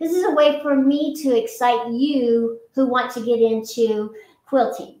this is a way for me to excite you who want to get into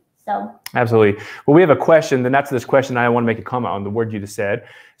quilting. So absolutely. Well, we have a question. Then after this question, I want to make a comment on the word you just said.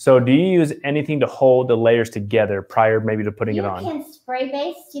 So do you use anything to hold the layers together prior maybe to putting it on? You can spray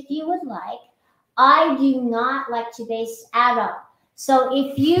baste if you would like. I do not like to baste at all. So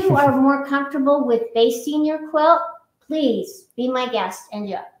if you are more comfortable with basting your quilt, please be my guest and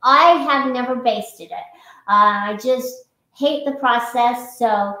do it. I have never basted it. I just hate the process.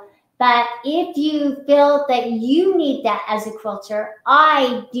 But if you feel that you need that as a quilter,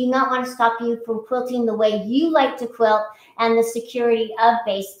 I do not want to stop you from quilting the way you like to quilt and the security of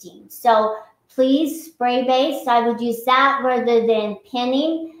basting. So please spray baste. I would use that rather than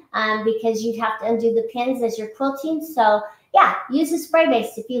pinning because you'd have to undo the pins as you're quilting. So yeah, use a spray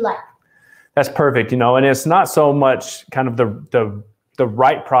baste if you like. That's perfect, and it's not so much kind of the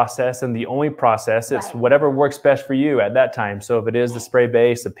right process and the only process. It's whatever works best for you at that time. So if it is the spray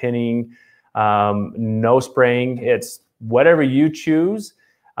base, the pinning, no spraying, it's whatever you choose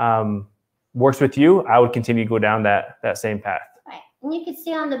works with you. I would continue to go down that same path. Right. And you can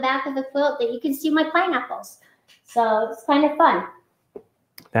see on the back of the quilt that you can see my pineapples. So it's kind of fun.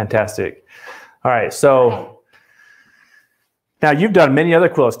 Fantastic. All right. So now you've done many other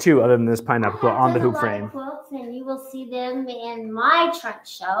quilts too, other than this pineapple quilt on the hoop frame. Quilts, and you will see them in my trunk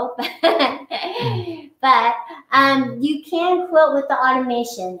show. But you can quilt with the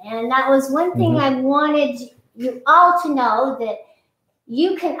automation, and that was one thing I wanted you all to know, that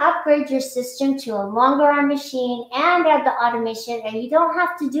you can upgrade your system to a longer arm machine and add the automation, and you don't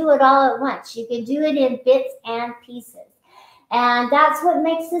have to do it all at once. You can do it in bits and pieces, and that's what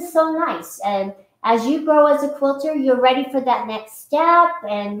makes this so nice. And as you grow as a quilter, you're ready for that next step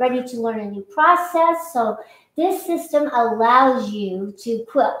and ready to learn a new process. So this system allows you to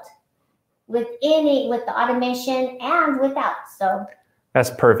quilt with the automation and without. So that's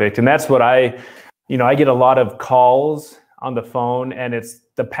perfect. And that's what I get a lot of calls on the phone, and it's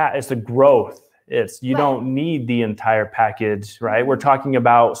the growth. You don't need the entire package, right? We're talking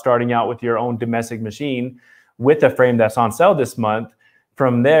about starting out with your own domestic machine with a frame that's on sale this month.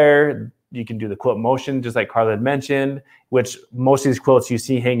 From there, you can do the quilt motion, just like Carla had mentioned, which most of these quilts you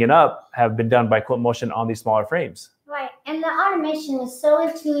see hanging up have been done by quilt motion on these smaller frames. Right, and the automation is so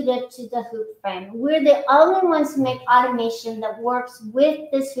intuitive to the hoop frame. We're the only ones who make automation that works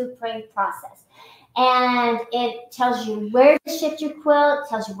with this hoop frame process. And it tells you where to shift your quilt,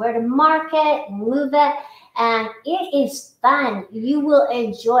 tells you where to mark it and move it. And it is fun. You will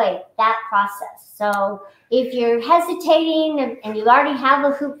enjoy that process. So if you're hesitating and you already have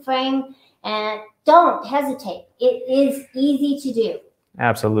a hoop frame, don't hesitate. It is easy to do.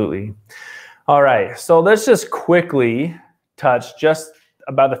 Absolutely. All right. So let's just quickly touch just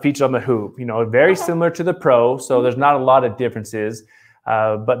about the features on the hoop. Very similar to the Pro. So there's not a lot of differences,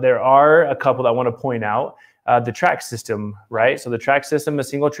 but there are a couple that I want to point out. The track system, right? So the track system is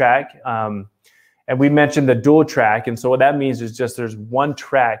single track. And we mentioned the dual track. And so what that means is just there's one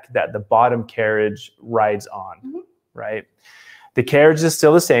track that the bottom carriage rides on, right? The carriage is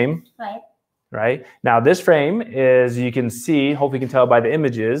still the same, right? Now this frame is, you can see, hopefully you can tell by the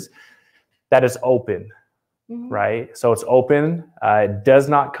images, that it's open, right? So it's open. It does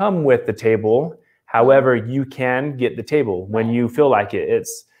not come with the table. However, you can get the table when you feel like it.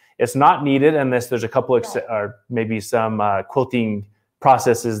 It's not needed unless there's a couple of, or maybe some quilting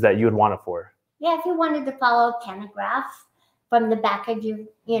processes that you would want it for. Yeah, if you wanted to follow a pantograph from the back of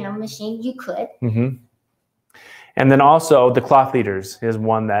your machine, you could. And then also the cloth leaders is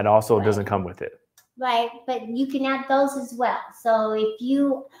one that also doesn't come with it. Right, but you can add those as well. So if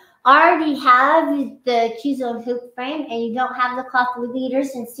you already have the Q-Zone hoop frame and you don't have the cloth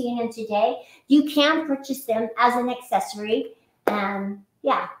leaders and seeing them today, you can purchase them as an accessory.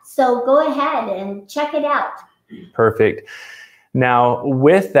 So go ahead and check it out. Perfect. Now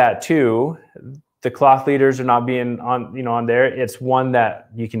with that too, the cloth leaders are not being on there. It's one that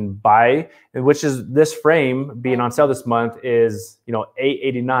you can buy, which is this frame being on sale this month is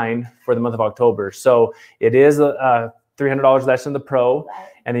 $889 for the month of October. So it is $300 less than the Pro,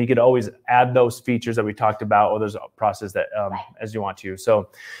 and then you could always add those features that we talked about, or there's a process that as you want to. So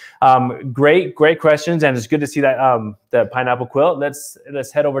great questions, and it's good to see that the pineapple quilt. Let's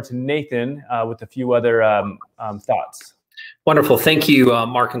head over to Nathan with a few other thoughts. Wonderful. Thank you,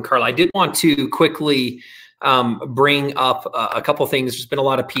 Mark and Carla. I did want to quickly bring up a couple things. There's been a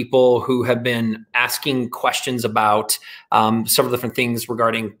lot of people who have been asking questions about several different things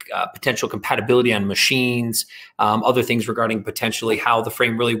regarding potential compatibility on machines, other things regarding potentially how the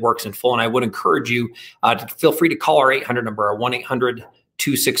frame really works in full. And I would encourage you to feel free to call our 800 number, our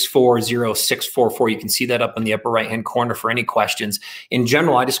 1-800-264-0644. You can see that up in the upper right-hand corner for any questions. In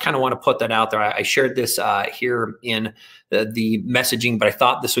general, I just kind of want to put that out there. I shared this here in the messaging, but I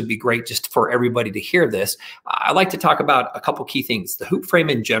thought this would be great just for everybody to hear this. I like to talk about a couple key things. The hoop frame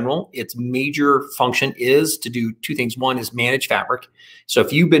in general, its major function is to do two things. One is manage fabric. So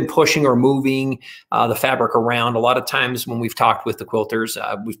if you've been pushing or moving the fabric around, a lot of times when we've talked with the quilters,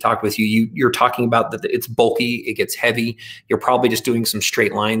 we've talked with you're talking about that it's bulky, it gets heavy. You're probably just doing some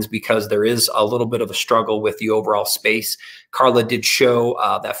straight lines because there is a little bit of a struggle with the overall space. Carla did show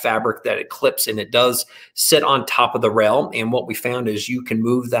that fabric that it clips and it does sit on top of the rail. And what we found is you can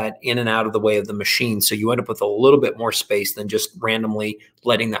move that in and out of the way of the machine. So you end up with a little bit more space than just randomly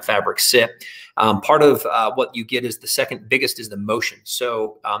letting that fabric sit. Part of what you get is the second biggest is the motion.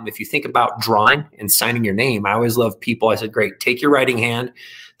 So if you think about drawing and signing your name, I always love people. I said, great, take your writing hand,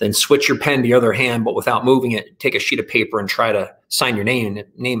 then switch your pen to the other hand, but without moving it, take a sheet of paper and try to sign your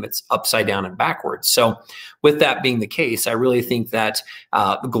name it's upside down and backwards. So with that being the case, I really think that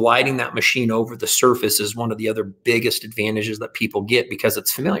gliding that machine over the surface is one of the other biggest advantages that people get because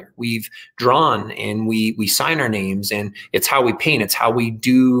it's familiar. We've drawn and we sign our names, and it's how we paint. It's how we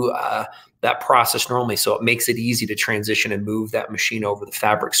do that process normally. So it makes it easy to transition and move that machine over the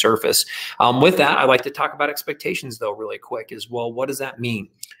fabric surface. With that, I like to talk about expectations though really quick as well. What does that mean?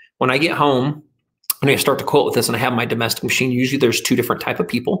 When I get home, when I start to quilt with this and I have my domestic machine, usually there's two different type of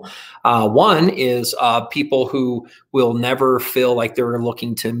people. One is people who will never feel like they're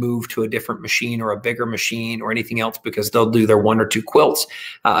looking to move to a different machine or a bigger machine or anything else because they'll do their 1 or 2 quilts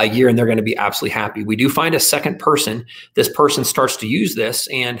a year and they're going to be absolutely happy. We do find a second person. This person starts to use this,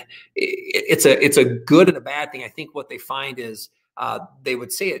 and it's a good and a bad thing. I think what they find is they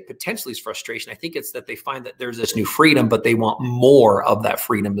would say it potentially is frustration. I think it's that they find that there's this new freedom, but they want more of that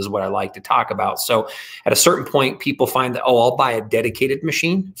freedom is what I like to talk about. So at a certain point, people find that, oh, I'll buy a dedicated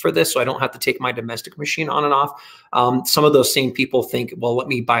machine for this so I don't have to take my domestic machine on and off. Some of those same people think, well, let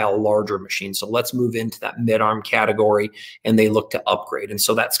me buy a larger machine. So let's move into that mid-arm category, and they look to upgrade. And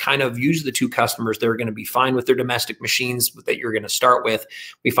so that's kind of usually the two customers. They're going to be fine with their domestic machines that you're going to start with.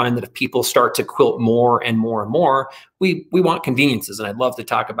 We find that if people start to quilt more and more and more, we want conveniences. And I'd love to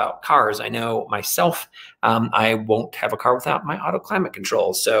talk about cars. I know myself, I won't have a car without my auto climate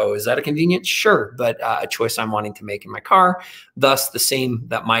control. So is that a convenience? Sure. But a choice I'm wanting to make in my car. Thus, the same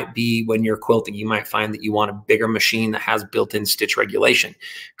that might be when you're quilting. You might find that you want a bigger machine that has built-in stitch regulation.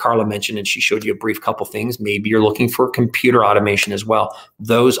 Carla mentioned, and she showed you a brief couple things. Maybe you're looking for computer automation as well.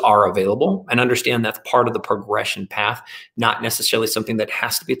 Those are available, and understand that's part of the progression path, not necessarily something that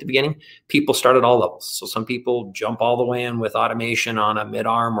has to be at the beginning. People start at all levels. So some people jump all the way in with automation on a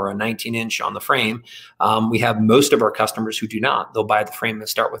mid-arm or a 19-inch on the frame. We have most of our customers who do not. They'll buy the frame and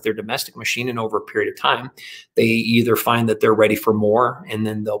start with their domestic machine, and over a period of time, they either find that they're ready for more, and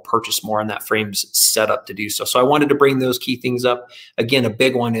then they'll purchase more, and that frame's set up to do so. So I wanted to bring those key things up. Again, a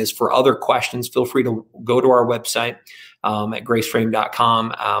big one is for other questions, feel free to go to our website at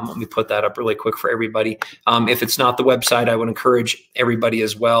graceframe.com. Let me put that up really quick for everybody. If it's not the website, I would encourage everybody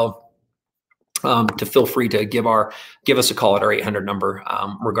as well to feel free to give us a call at our 800 number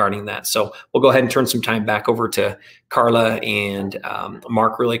regarding that. So we'll go ahead and turn some time back over to Carla and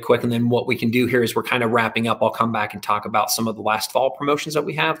Mark really quick. And then what we can do here is we're kind of wrapping up. I'll come back and talk about some of the last fall promotions that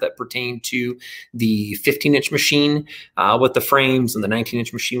we have that pertain to the 15-inch machine with the frames and the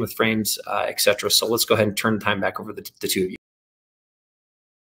 19-inch machine with frames, etc. So let's go ahead and turn the time back over to the two of you.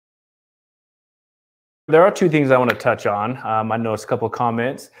 There are two things I want to touch on. I noticed a couple of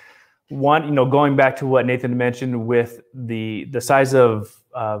comments. One, going back to what Nathan mentioned with the size of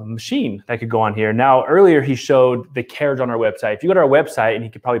machine that could go on here. Now, earlier he showed the carriage on our website. If you go to our website, and he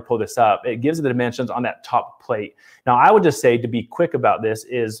could probably pull this up, it gives the dimensions on that top plate. Now, I would just say, to be quick about this,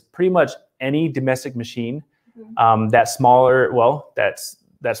 is pretty much any domestic machine that's smaller, that's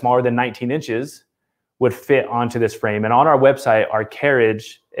smaller than 19 inches would fit onto this frame. And on our website, our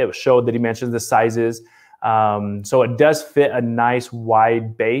carriage, it showed the dimensions, the sizes. So it does fit a nice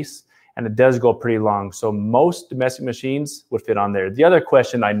wide base, and it does go pretty long. So most domestic machines would fit on there. The other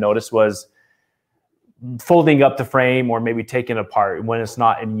question I noticed was folding up the frame or maybe taking it apart when it's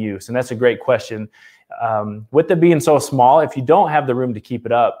not in use. And that's a great question. With it being so small, if you don't have the room to keep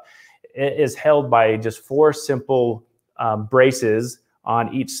it up, it is held by just 4 simple braces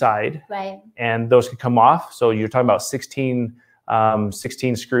on each side. Right. And those could come off. So you're talking about 16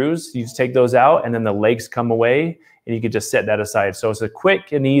 16 screws. You just take those out, and then the legs come away, and you can just set that aside. So it's a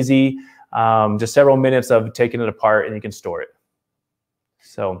quick and easy, just several minutes of taking it apart, and you can store it.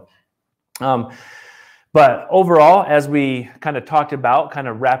 So, but overall, as we kind of talked about, kind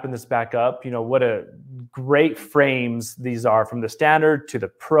of wrapping this back up, you know, what a great frames these are, from the standard to the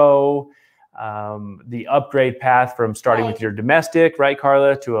pro, the upgrade path from starting with your domestic, right,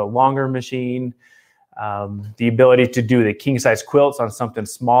 Carla, to a longer machine. The ability to do the king size quilts on something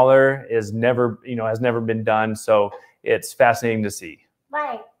smaller is never, you know, has never been done. So it's fascinating to see.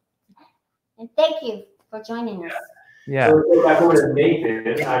 Right. And thank you for joining us. Yeah. So we'll go back over to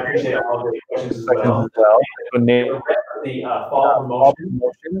Nathan. I appreciate all the questions as well. The fall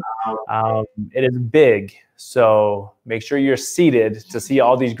promotion. It is big, so make sure you're seated to see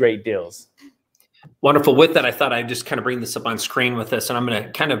all these great deals. Wonderful. With that, I thought I'd just kind of bring this up on screen with us, and I'm going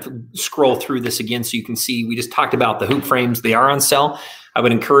to kind of scroll through this again so you can see. We just talked about the hoop frames. They are on sale. I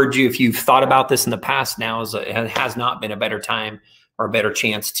would encourage you, if you've thought about this in the past, now has not been a better time or a better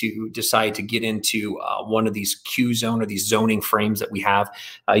chance to decide to get into one of these Q zone or these zoning frames that we have.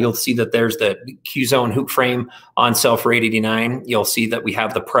 You'll see that there's the Q zone hoop frame on sale for $889. You'll see that we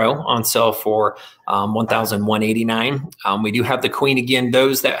have the Pro on sale for $1,189. We do have the Queen again.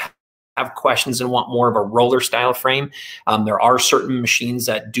 Those that have questions and want more of a roller style frame, there are certain machines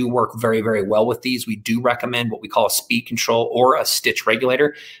that do work very, very well with these. We do recommend what we call a speed control or a stitch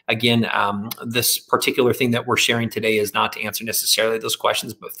regulator. Again, this particular thing that we're sharing today is not to answer necessarily those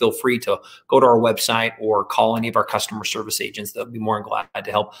questions, but feel free to go to our website or call any of our customer service agents. They'll be more than glad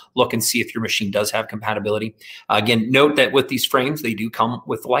to help look and see if your machine does have compatibility. Again, note that with these frames, they do come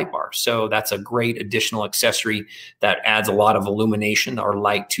with light bars. So that's a great additional accessory that adds a lot of illumination or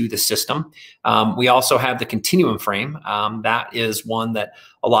light to the system. We also have the Continuum frame. That is one that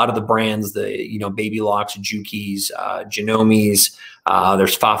a lot of the brands, the Baby Locks, Juki's, Genomes,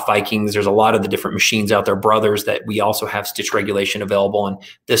 there's Pfaff Vikings. There's a lot of the different machines out there, Brothers, that we also have stitch regulation available. And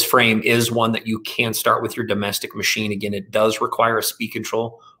this frame is one that you can start with your domestic machine. Again, it does require a speed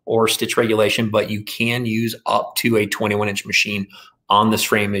control or stitch regulation, but you can use up to a 21-inch machine on this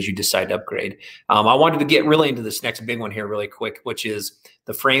frame as you decide to upgrade. I wanted to get really into this next big one here really quick, which is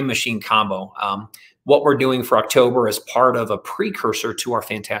the frame machine combo. What we're doing for October as part of a precursor to our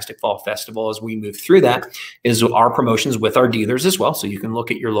Fantastic Fall Festival as we move through that is our promotions with our dealers as well. So you can look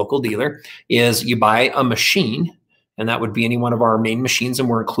at your local dealer, is you buy a machine, and that would be any one of our main machines, and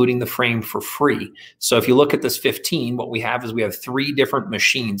we're including the frame for free. So if you look at this 15, what we have is we have 3 different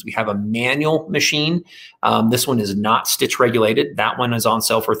machines. We have a manual machine. This one is not stitch regulated. That one is on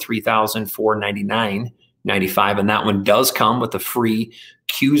sale for $3,499.95, and that one does come with a free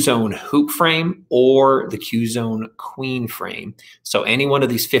Q-Zone hoop frame or the Q-Zone Queen frame. So any one of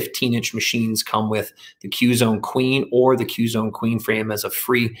these 15-inch machines come with the Q-Zone Queen or the Q-Zone Queen frame as a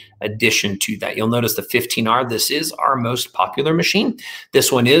free addition to that. You'll notice the 15R, this is our most popular machine.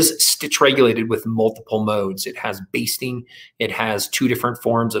 This one is stitch regulated with multiple modes. It has basting. It has 2 different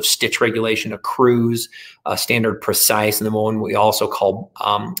forms of stitch regulation, a cruise, a standard precise, and then one we also call,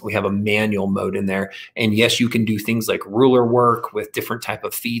 we have a manual mode in there. And yes, you can do things like ruler work with different type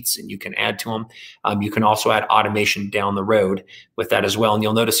of feet, and you can add to them. You can also add automation down the road with that as well. And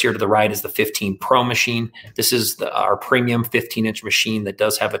you'll notice here to the right is the 15 Pro machine. This is our premium 15-inch machine that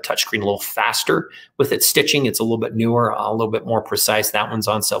does have a touchscreen a little faster with its stitching. It's a little bit newer, a little bit more precise. That one's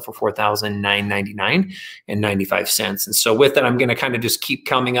on sale for $4,999.95. And so with that, I'm going to kind of just keep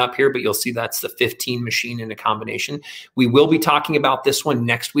coming up here, but you'll see that's the 15 machine in a combination. We will be talking about this one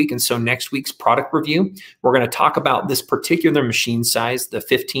next week. And so next week's product review, we're going to talk about this particular machine size, the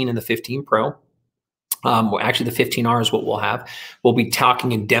 15 and the 15 Pro. Actually, the 15R is what we'll have. We'll be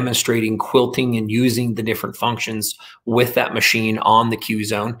talking and demonstrating quilting and using the different functions with that machine on the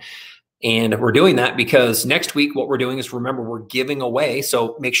Q-Zone. And we're doing that because next week, what we're doing is, remember, we're giving away,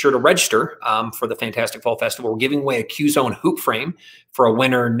 so make sure to register for the Fantastic Fall Festival. We're giving away a Q-Zone hoop frame for a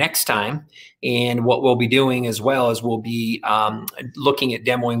winner next time. And what we'll be doing as well is we'll be looking at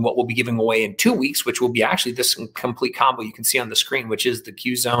demoing what we'll be giving away in 2 weeks, which will be actually this complete combo you can see on the screen, which is the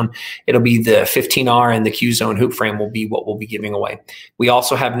Q-Zone. It'll be the 15R and the Q-Zone hoop frame will be what we'll be giving away. We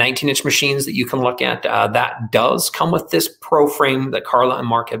also have 19-inch machines that you can look at. That does come with this Pro frame that Carla and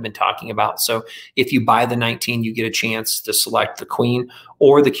Mark have been talking about. So if you buy the 19, you get a chance to select the Queen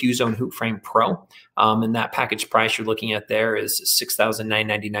or the Q-Zone hoop frame Pro. And that package price you're looking at there is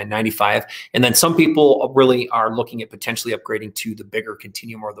 $6,999.95. And then some people really are looking at potentially upgrading to the bigger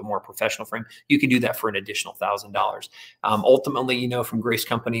Continuum or the more professional frame. You can do that for an additional $1,000. Ultimately, you know, from Grace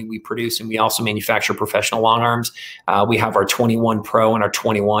Company, we produce and we also manufacture professional long arms. We have our 21 Pro and our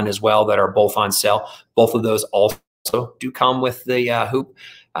 21 as well that are both on sale. Both of those also also do come with the hoop.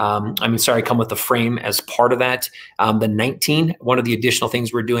 Come with the frame as part of that. The 19, one of the additional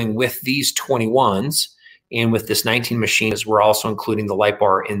things we're doing with these 21s and with this 19 machine is we're also including the light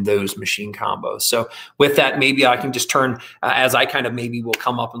bar in those machine combos. So with that, maybe I can just turn, as I kind of maybe will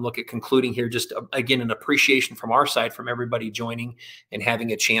come up and look at concluding here, just again, an appreciation from our side, from everybody joining and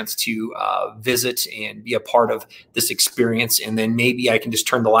having a chance to visit and be a part of this experience. And then maybe I can just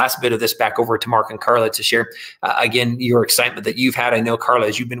turn the last bit of this back over to Mark and Carla to share, again, your excitement that you've had. I know, Carla,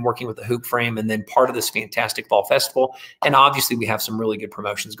 as you've been working with the hoop frame and then part of this fantastic fall festival. And obviously we have some really good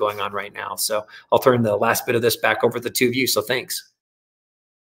promotions going on right now. So I'll turn the last bit of this back over to the two of you. So thanks.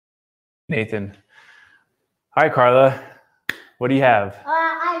 Nathan. All right, Carla, what do you have?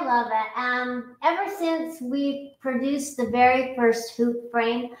 I love it. Ever since we produced the very first hoop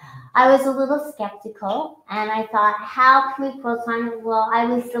frame, I was a little skeptical, and I thought, how can we quilt on it? Well, I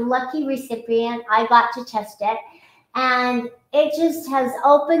was the lucky recipient. I got to test it, and it just has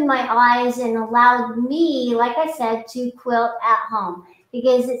opened my eyes and allowed me, like I said, to quilt at home,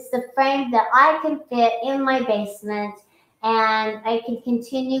 because it's the frame that I can fit in my basement and I can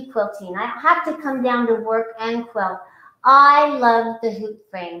continue quilting. I don't have to come down to work and quilt. I love the hoop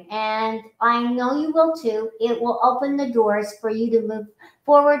frame, and I know you will too. It will open the doors for you to move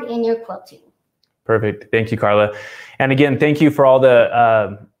forward in your quilting. Perfect. Thank you, Carla. And again, thank you for all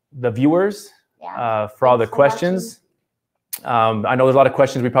the viewers, for all the questions. I know there's a lot of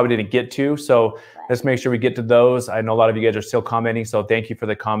questions we probably didn't get to, so let's make sure we get to those. I know a lot of you guys are still commenting, so thank you for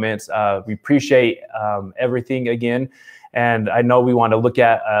the comments. We appreciate everything again. And I know we want to look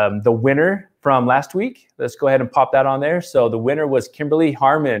at the winner from last week. Let's go ahead and pop that on there. So the winner was Kimberly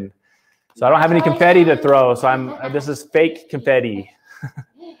Harmon. So I don't have any confetti to throw, so this is fake confetti.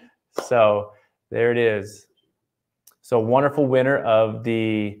 So there it is. So wonderful winner of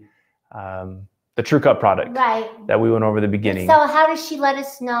the True Cut product, right, that we went over at the beginning. So how does she let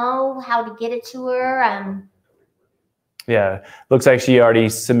us know how to get it to her? Yeah, looks like she already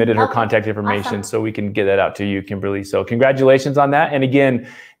submitted her contact information, awesome. So we can get that out to you, Kimberly. So congratulations on that. And again,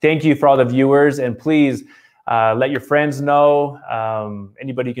 thank you for all the viewers, and please let your friends know,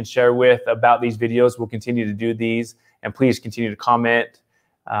 anybody you can share with about these videos. We'll continue to do these, and please continue to comment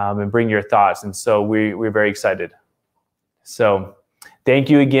and bring your thoughts. And so we're very excited. So thank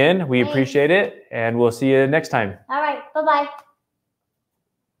you again. We appreciate it, and we'll see you next time. All right. Bye-bye.